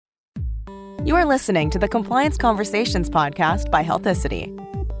You are listening to the Compliance Conversations podcast by Healthicity.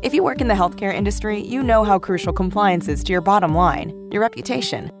 If you work in the healthcare industry, you know how crucial compliance is to your bottom line, your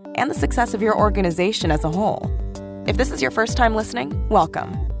reputation, and the success of your organization as a whole. If this is your first time listening,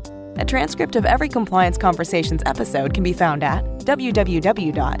 welcome. A transcript of every Compliance Conversations episode can be found at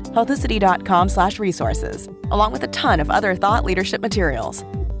www.healthicity.com/resources, along with a ton of other thought leadership materials.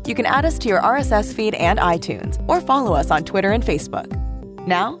 You can add us to your RSS feed and iTunes, or follow us on Twitter and Facebook.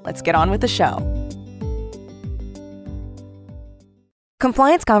 Now, let's get on with the show.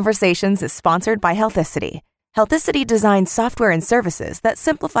 Compliance Conversations is sponsored by Healthicity. Healthicity designs software and services that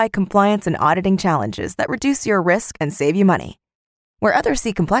simplify compliance and auditing challenges that reduce your risk and save you money. Where others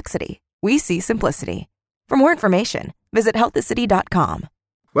see complexity, we see simplicity. For more information, visit healthicity.com.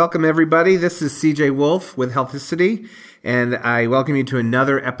 Welcome, everybody. This is CJ Wolf with Healthicity, and I welcome you to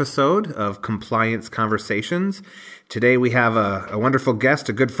another episode of Compliance Conversations. Today we have a wonderful guest,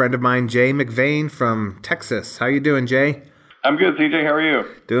 a good friend of mine, Jay McVane from Texas. How you doing, Jay? I'm good, CJ. How are you?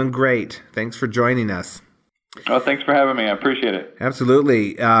 Doing great. Thanks for joining us. Oh, thanks for having me. I appreciate it.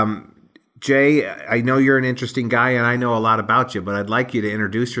 Absolutely. Jay, I know you're an interesting guy, and I know a lot about you, but I'd like you to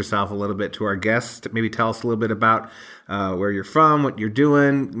introduce yourself a little bit to our guests. Maybe tell us a little bit about where you're from, what you're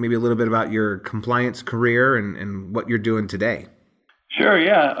doing, maybe a little bit about your compliance career and what you're doing today. Sure,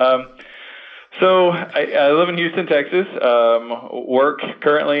 yeah. So I live in Houston, Texas, work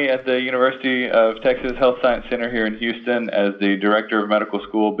currently at the University of Texas Health Science Center here in Houston as the Director of Medical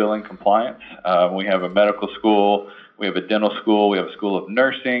School Billing Compliance. We have a medical school, we have a dental school, we have a school of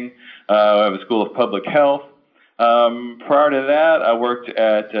nursing, we have a school of public health. Prior to that, I worked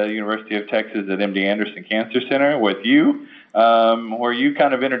at University of Texas at MD Anderson Cancer Center with you, where you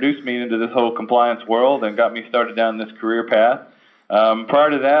kind of introduced me into this whole compliance world and got me started down this career path.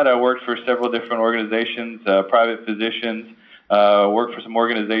 Prior to that, I worked for several different organizations, private physicians, worked for some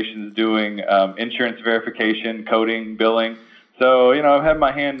organizations doing insurance verification, coding, billing. So, I've had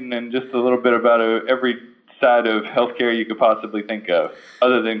my hand in just a little bit about every side of healthcare you could possibly think of,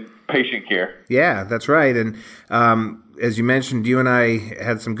 other than patient care. Yeah, that's right. And as you mentioned, you and I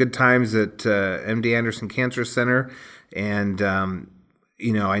had some good times at MD Anderson Cancer Center, and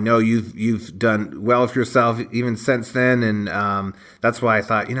I know you've done well for yourself even since then, and that's why I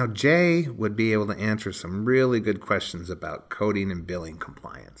thought, Jay would be able to answer some really good questions about coding and billing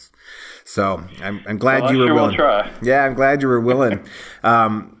compliance. So I'm glad you were willing. We'll try. Yeah, I'm glad you were willing.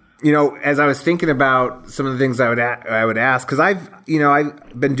 As I was thinking about some of the things I would ask, because I've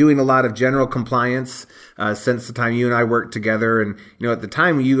been doing a lot of general compliance since the time you and I worked together, and at the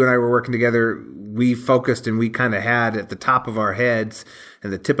time you and I were working together, we focused and we kind of had at the top of our heads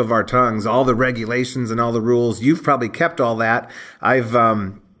and the tip of our tongues all the regulations and all the rules. You've probably kept all that.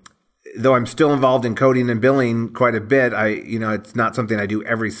 Though I'm still involved in coding and billing quite a bit, it's not something I do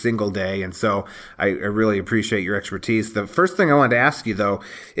every single day. And so I really appreciate your expertise. The first thing I wanted to ask you, though,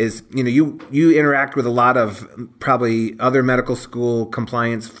 is, you interact with a lot of probably other medical school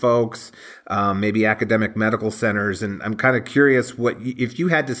compliance folks, maybe academic medical centers. And I'm kind of curious if you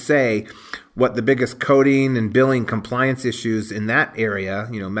had to say what the biggest coding and billing compliance issues in that area,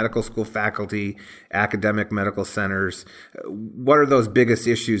 medical school faculty, academic medical centers, what are those biggest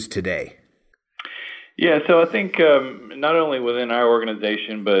issues today? Yeah, so I think not only within our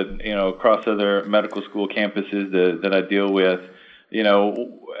organization, but across other medical school campuses that I deal with,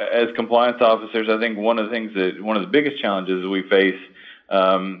 as compliance officers, I think one of the biggest challenges we face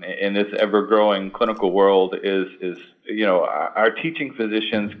in this ever-growing clinical world is our teaching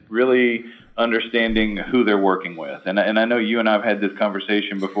physicians really understanding who they're working with. And I know you and I have had this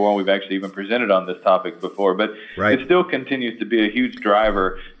conversation before, and we've actually even presented on this topic before, but right. It still continues to be a huge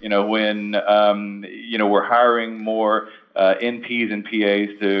driver, when, we're hiring more NPs and PAs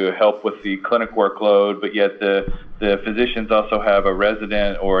to help with the clinic workload, but yet the physicians also have a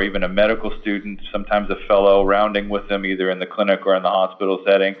resident or even a medical student, sometimes a fellow, rounding with them either in the clinic or in the hospital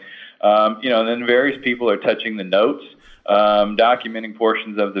setting. And then various people are touching the notes, documenting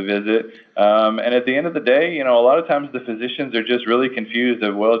portions of the visit. And at the end of the day, a lot of times the physicians are just really confused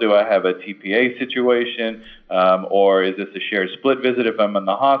of, well, do I have a TPA situation, or is this a shared split visit if I'm in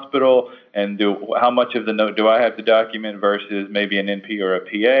the hospital? And how much of the note do I have to document versus maybe an NP or a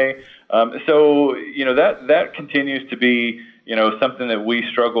PA? So that continues to be something that we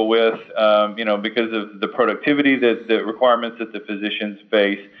struggle with, because of the productivity the requirements that the physicians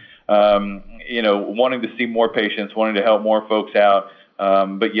face. Wanting to see more patients, wanting to help more folks out,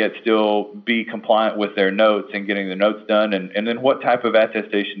 but yet still be compliant with their notes and getting their notes done? And then what type of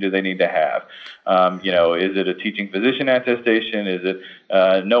attestation do they need to have? Is it a teaching physician attestation? Is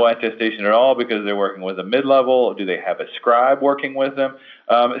it no attestation at all because they're working with a mid-level? Do they have a scribe working with them?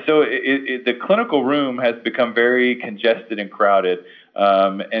 So the clinical room has become very congested and crowded,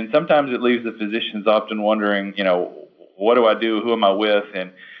 and sometimes it leaves the physicians often wondering, what do I do? Who am I with?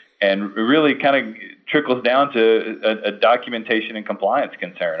 And really kind of trickles down to a documentation and compliance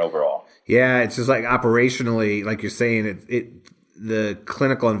concern overall. Yeah, it's just like operationally, like you're saying, the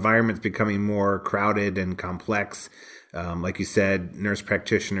clinical environment's becoming more crowded and complex. Like you said, nurse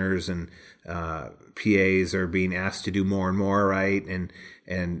practitioners and PAs are being asked to do more and more, right? And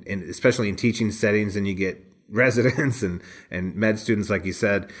especially in teaching settings, and you get residents and med students, like you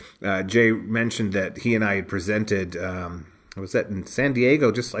said. Jay mentioned that he and I had presented. Was that in San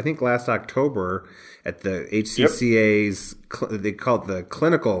Diego? Just I think last October at the HCCA's. Yep. They call it the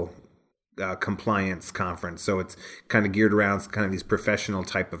clinical compliance conference. So it's kind of geared around kind of these professional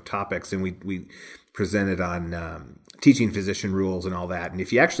type of topics, and we presented on teaching physician rules and all that. And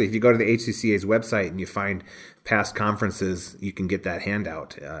if you go to the HCCA's website and you find past conferences, you can get that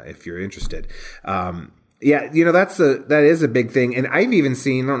handout if you're interested. That is a big thing. And I've even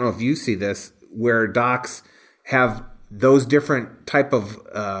seen, I don't know if you see this, where docs have those different type of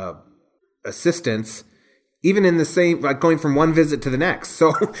assistants, even in the same, like going from one visit to the next.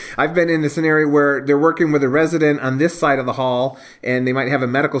 So I've been in a scenario where they're working with a resident on this side of the hall, and they might have a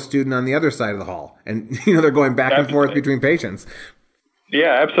medical student on the other side of the hall. And, they're going back and forth between patients.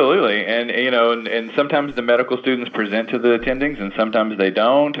 Yeah, absolutely. And, and sometimes the medical students present to the attendings and sometimes they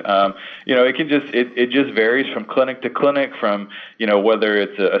don't. It can it just varies from clinic to clinic, from, whether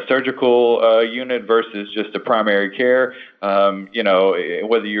it's a surgical unit versus just a primary care,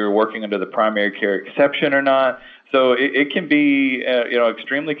 whether you're working under the primary care exception or not. So it can be,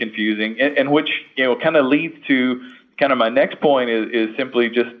 extremely confusing, and which, kind of leads to kind of my next point is simply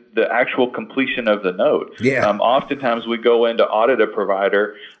just the actual completion of the note. Yeah. Oftentimes we go in to audit a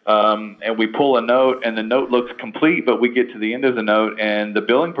provider, and we pull a note, and the note looks complete, but we get to the end of the note, and the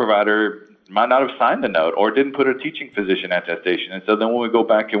billing provider might not have signed the note or didn't put a teaching physician attestation. And so then when we go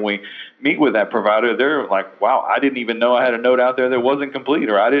back and we meet with that provider, they're like, wow, I didn't even know I had a note out there that wasn't complete,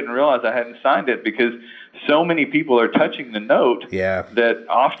 or I didn't realize I hadn't signed it, because so many people are touching the note that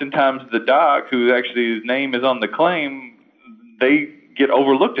oftentimes the doc, who actually his name is on the claim, they get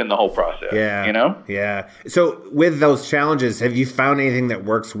overlooked in the whole process. Yeah. So with those challenges, have you found anything that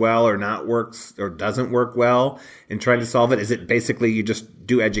works well or not works or doesn't work well in trying to solve it? Is it basically you just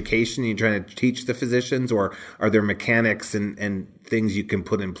do education and you're trying to teach the physicians, or are there mechanics and things you can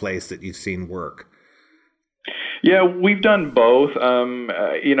put in place that you've seen work? Yeah, we've done both. As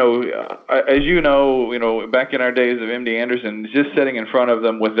back in our days of MD Anderson, just sitting in front of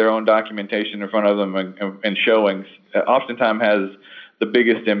them with their own documentation in front of them and showings oftentimes has the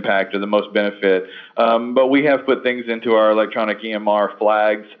biggest impact or the most benefit. But we have put things into our electronic EMR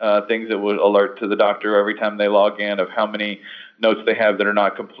flags, things that would alert to the doctor every time they log in of how many notes they have that are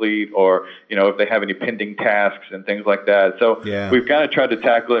not complete, or, if they have any pending tasks and things like that. So we've kind of tried to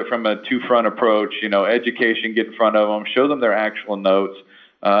tackle it from a two-front approach, education, get in front of them, show them their actual notes,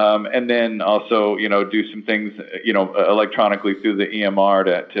 and then also, do some things, electronically through the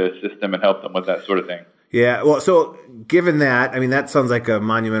EMR to assist them and help them with that sort of thing. Yeah. Well, so given that, that sounds like a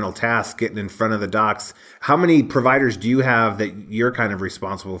monumental task, getting in front of the docs. How many providers do you have that you're kind of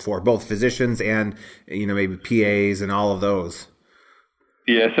responsible for, both physicians and, maybe PAs and all of those?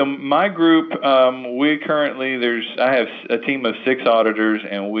 Yeah, so my group, I have a team of 6 auditors,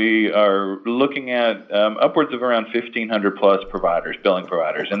 and we are looking at upwards of around 1,500 plus providers, billing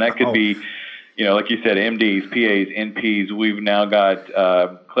providers. And that could be, like you said, MDs, PAs, NPs. We've now got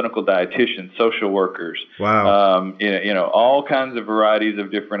clinical dietitians, social workers. Wow. All kinds of varieties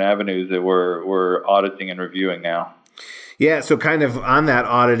of different avenues that we're auditing and reviewing now. Yeah, so kind of on that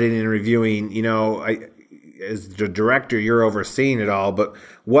auditing and reviewing, as the director, you're overseeing it all, but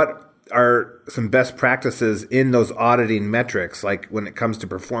what are some best practices in those auditing metrics, like when it comes to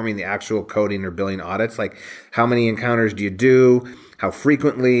performing the actual coding or billing audits? Like, how many encounters do you do? How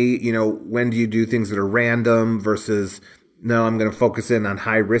frequently? When do you do things that are random versus, no, I'm going to focus in on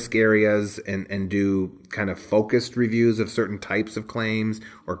high risk areas and do kind of focused reviews of certain types of claims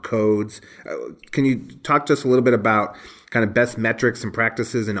or codes? Can you talk to us a little bit about kind of best metrics and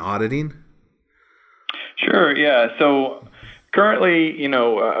practices in auditing? Sure, yeah. So currently,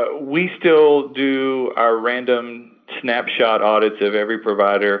 we still do our random snapshot audits of every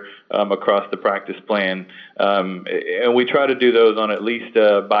provider across the practice plan, and we try to do those on at least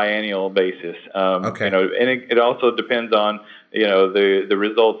a biannual basis. Okay. And it also depends on the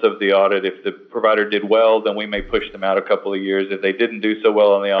results of the audit. If the provider did well, then we may push them out a couple of years. If they didn't do so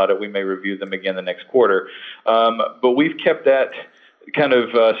well on the audit, we may review them again the next quarter. But we've kept that kind of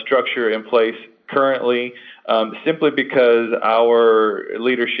structure in place currently, simply because our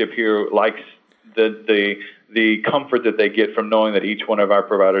leadership here likes the comfort that they get from knowing that each one of our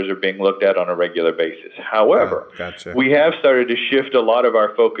providers are being looked at on a regular basis. However, we have started to shift a lot of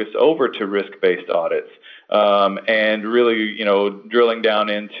our focus over to risk-based audits, and really, drilling down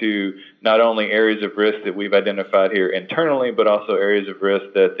into not only areas of risk that we've identified here internally, but also areas of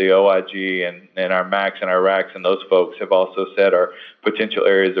risk that the OIG and our MACs and our RACs and those folks have also said are potential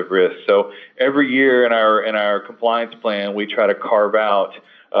areas of risk. So every year in our compliance plan, we try to carve out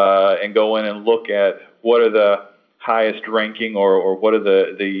and go in and look at what are the highest ranking or what are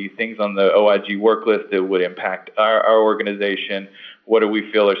the things on the OIG work list that would impact our organization. What do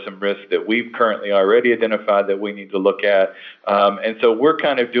we feel are some risks that we've currently already identified that we need to look at? And so we're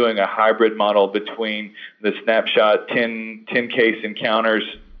kind of doing a hybrid model between the snapshot 10 case encounters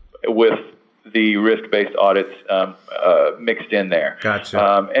with the risk-based audits mixed in there.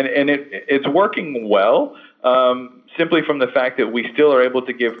 Gotcha. And it's working well. Simply from the fact that we still are able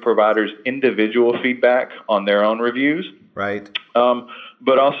to give providers individual feedback on their own reviews. Right.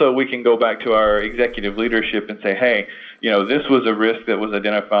 But also we can go back to our executive leadership and say, hey, this was a risk that was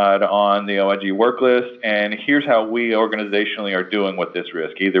identified on the OIG work list, and here's how we organizationally are doing with this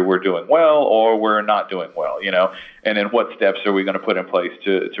risk. Either we're doing well or we're not doing well, and then what steps are we going to put in place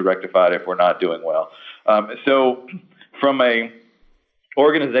to rectify it if we're not doing well. So from a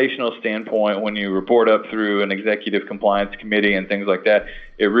organizational standpoint, when you report up through an executive compliance committee and things like that,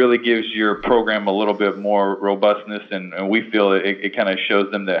 it really gives your program a little bit more robustness, and we feel it kind of shows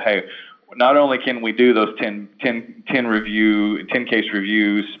them that, hey, not only can we do those 10 case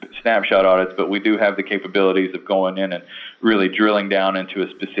reviews, snapshot audits, but we do have the capabilities of going in and really drilling down into a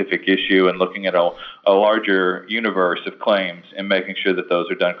specific issue and looking at a larger universe of claims and making sure that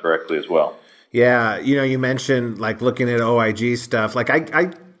those are done correctly as well. Yeah, you mentioned like looking at OIG stuff. Like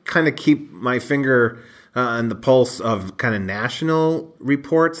I kind of keep my finger on the pulse of kind of national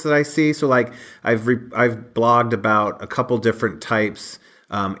reports that I see. So like I've blogged about a couple different types.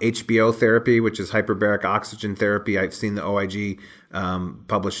 HBO therapy, which is hyperbaric oxygen therapy. I've seen the OIG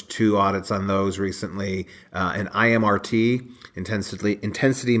publish 2 audits on those recently. And IMRT,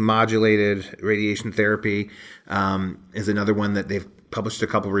 intensity modulated radiation therapy, is another one that they've published a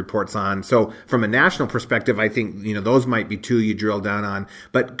couple reports on. So from a national perspective, I think, those might be 2 you drill down on.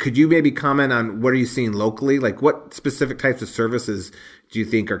 But could you maybe comment on what are you seeing locally? Like what specific types of services do you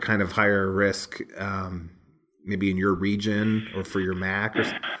think are kind of higher risk, maybe in your region or for your MAC?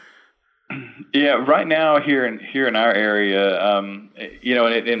 Yeah, right now here in our area, and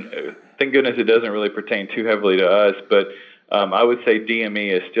thank goodness it doesn't really pertain too heavily to us, but I would say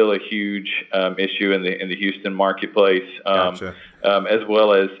DME is still a huge issue in the Houston marketplace, Gotcha. As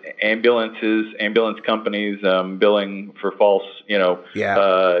well as ambulance companies billing for false,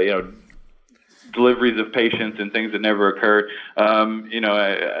 deliveries of patients and things that never occurred.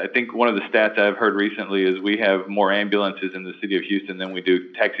 I think one of the stats I've heard recently is we have more ambulances in the city of Houston than we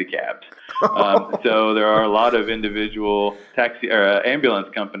do taxi cabs. So there are a lot of individual ambulance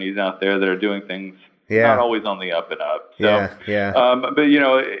companies out there that are doing things not always on the up and up. So, but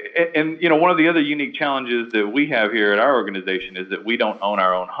one of the other unique challenges that we have here at our organization is that we don't own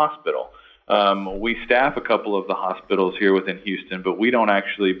our own hospital. We staff a couple of the hospitals here within Houston, but we don't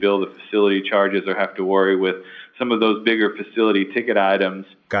actually bill the facility charges or have to worry with some of those bigger facility ticket items.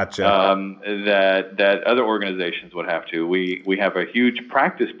 Gotcha. That other organizations would have to. We have a huge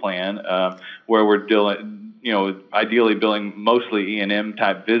practice plan where we're ideally billing mostly E&M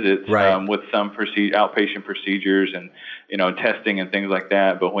type visits, right. With some outpatient procedures and testing and things like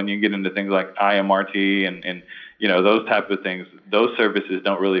that. But when you get into things like IMRT and those type of things, those services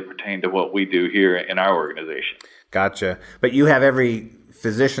don't really pertain to what we do here in our organization. Gotcha. But you have every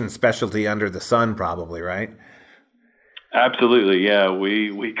physician specialty under the sun probably, right? Absolutely. Yeah.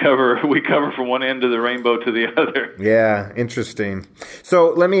 We cover from one end of the rainbow to the other. Yeah. Interesting.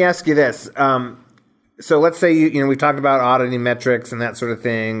 So let me ask you this. So let's say we've talked about auditing metrics and that sort of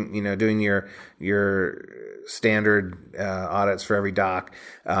thing, doing your standard audits for every doc,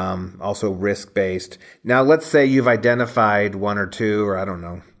 also risk-based. Now, let's say you've identified 1 or 2, or I don't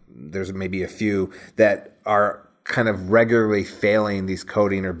know, there's maybe a few that are kind of regularly failing these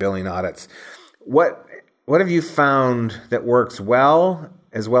coding or billing audits. What have you found that works well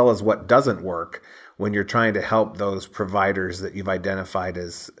as what doesn't work when you're trying to help those providers that you've identified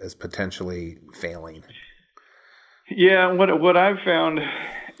as potentially failing? Yeah, what I've found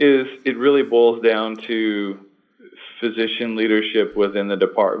is it really boils down to physician leadership within the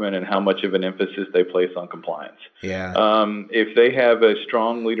department and how much of an emphasis they place on compliance. Yeah. If they have a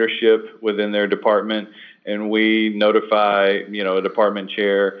strong leadership within their department and we notify, a department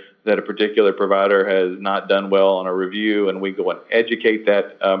chair that a particular provider has not done well on a review, and we go and educate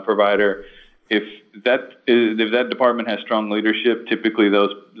that provider, if that department has strong leadership, typically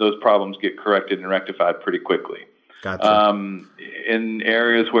those problems get corrected and rectified pretty quickly. Gotcha. In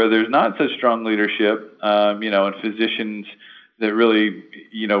areas where there's not such strong leadership, and physicians that really,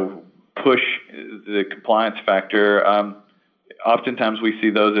 push the compliance factor, oftentimes we see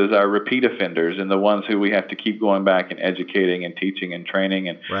those as our repeat offenders and the ones who we have to keep going back and educating and teaching and training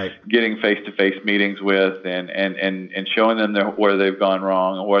and getting face-to-face meetings with and showing them where they've gone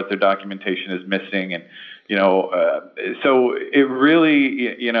wrong and what their documentation is missing. And, so it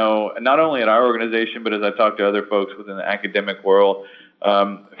really, not only at our organization, but as I talk to other folks within the academic world,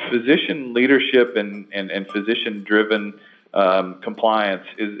 physician leadership and physician-driven compliance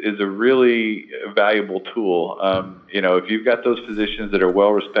is a really valuable tool. If you've got those physicians that are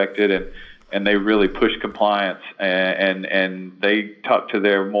well respected and they really push compliance and they talk to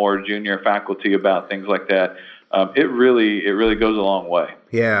their more junior faculty about things like that, it really goes a long way.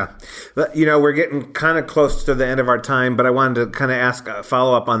 Yeah. But, we're getting kind of close to the end of our time, but I wanted to kind of ask a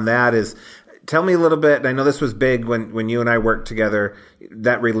follow-up on that is, tell me a little bit, I know this was big when you and I worked together,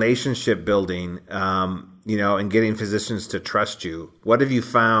 that relationship building, and getting physicians to trust you. What have you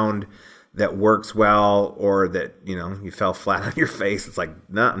found that works well, or that, you fell flat on your face? It's like,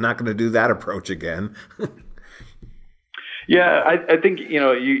 no, I'm not going to do that approach again. Yeah, I think,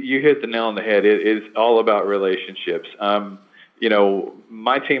 you hit the nail on the head. It is all about relationships.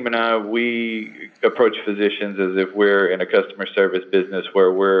 My team and I, we approach physicians as if we're in a customer service business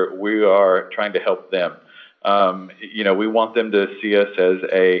where we are trying to help them. We want them to see us as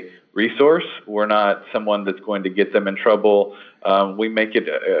a resource. We're not someone that's going to get them in trouble. We make it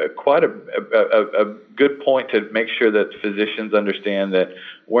quite a good point to make sure that physicians understand that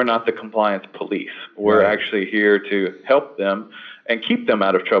we're not the compliance police. We're actually here to help them and keep them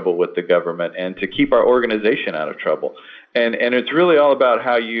out of trouble with the government and to keep our organization out of trouble. And it's really all about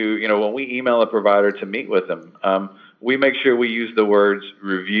how when we email a provider to meet with them, we make sure we use the words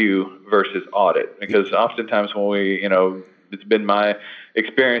review versus audit, because oftentimes when it's been my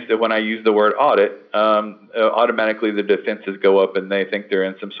experience that when I use the word audit, automatically the defenses go up and they think they're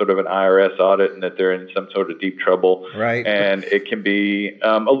in some sort of an IRS audit and that they're in some sort of deep trouble. Right. And it can be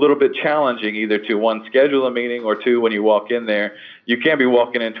a little bit challenging either to, one, schedule a meeting, or two, when you walk in there, you can't be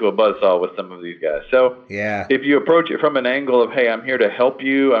walking into a buzzsaw with some of these guys. So if you approach it from an angle of, hey, I'm here to help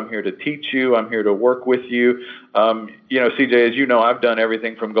you, I'm here to teach you, I'm here to work with you. CJ, as you know, I've done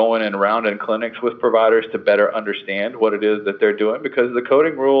everything from going and around in clinics with providers to better understand what it is that they're doing, because the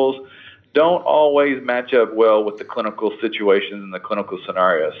coding rules don't always match up well with the clinical situations and the clinical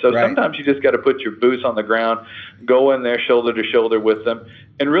scenarios. So sometimes you just got to put your boots on the ground, go in there shoulder to shoulder with them,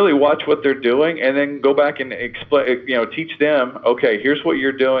 and really watch what they're doing, and then go back and explain, teach them, okay, here's what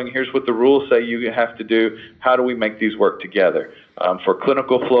you're doing, here's what the rules say you have to do, how do we make these work together? For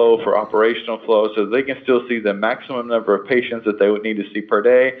clinical flow, for operational flow, so they can still see the maximum number of patients that they would need to see per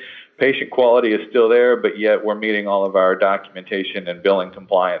day. Patient quality is still there, but yet we're meeting all of our documentation and billing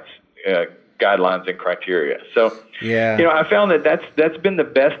compliance guidelines and criteria. So, I found that that's been the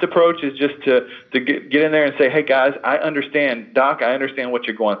best approach, is just to get in there and say, hey guys, I understand, Doc, I understand what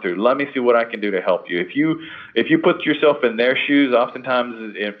you're going through. Let me see what I can do to help you. If you put yourself in their shoes,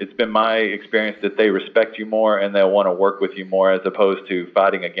 oftentimes it's been my experience that they respect you more and they'll want to work with you more, as opposed to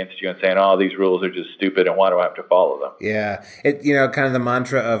fighting against you and saying, oh, these rules are just stupid and why do I have to follow them? Yeah. Kind of the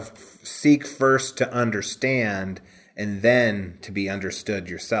mantra of seek first to understand and then to be understood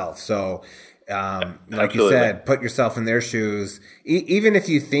yourself. So, like you said, put yourself in their shoes. Even if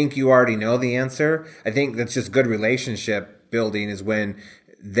you think you already know the answer, I think that's just good relationship building, is when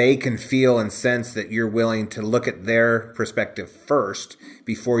they can feel and sense that you're willing to look at their perspective first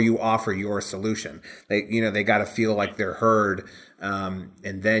before you offer your solution. They got to feel like they're heard, and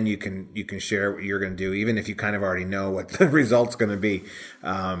then you can share what you're going to do, even if you kind of already know what the result's going to be.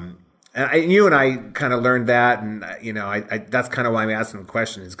 And you and I kind of learned that, and that's kind of why I'm asking the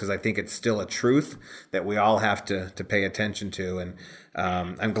question, is because I think it's still a truth that we all have to pay attention to, and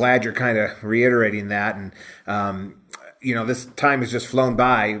I'm glad you're kind of reiterating that. And this time has just flown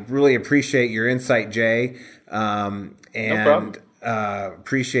by. Really appreciate your insight, Jay, and no problem.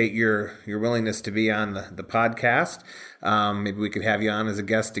 Appreciate your willingness to be on the podcast. Maybe we could have you on as a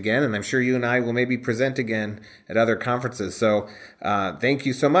guest again, and I'm sure you and I will maybe present again at other conferences. So thank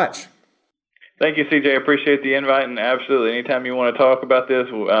you so much. Thank you, CJ. I appreciate the invite, and absolutely, anytime you want to talk about this,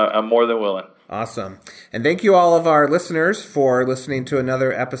 I'm more than willing. Awesome. And thank you all of our listeners for listening to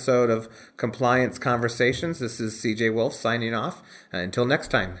another episode of Compliance Conversations. This is CJ Wolf signing off. Until next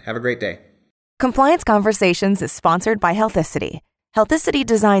time, have a great day. Compliance Conversations is sponsored by Healthicity. Healthicity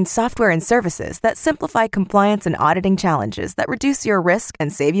designs software and services that simplify compliance and auditing challenges that reduce your risk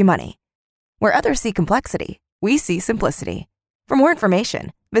and save you money. Where others see complexity, we see simplicity. For more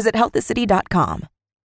information, visit healthicity.com.